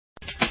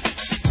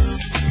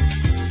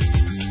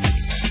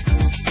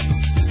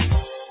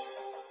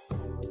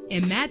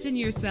Imagine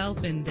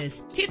yourself in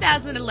this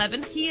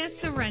 2011 Kia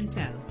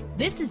Sorento.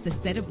 This is the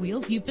set of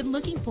wheels you've been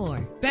looking for.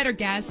 Better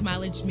gas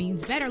mileage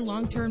means better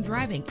long-term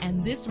driving,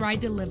 and this ride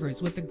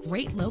delivers with a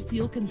great low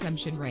fuel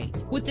consumption rate.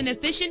 With an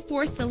efficient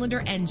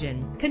 4-cylinder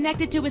engine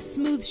connected to a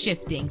smooth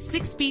shifting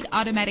 6-speed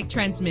automatic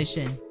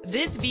transmission,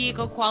 this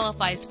vehicle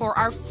qualifies for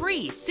our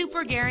free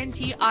Super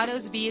Guarantee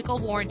Autos Vehicle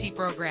Warranty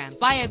Program.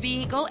 Buy a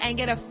vehicle and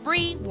get a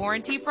free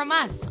warranty from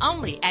us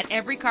only at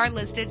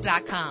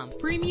everycarlisted.com.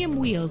 Premium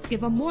wheels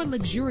give a more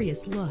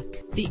luxurious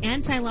look. The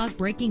anti-lock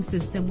braking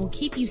system will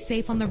keep you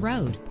safe on the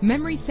road.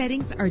 Memory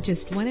settings are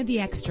just one of the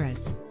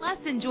extras.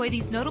 Plus, enjoy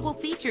these notable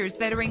features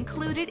that are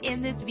included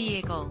in this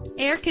vehicle: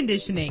 air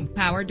conditioning,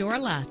 power door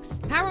locks,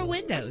 power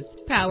windows,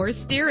 power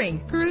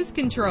steering, cruise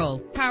control,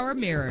 power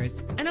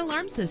mirrors, an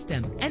alarm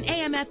system, an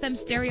AM/FM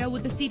stereo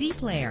with a CD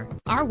player.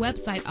 Our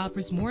website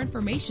offers more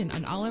information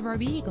on all of our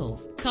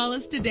vehicles. Call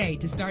us today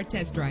to start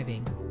test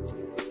driving.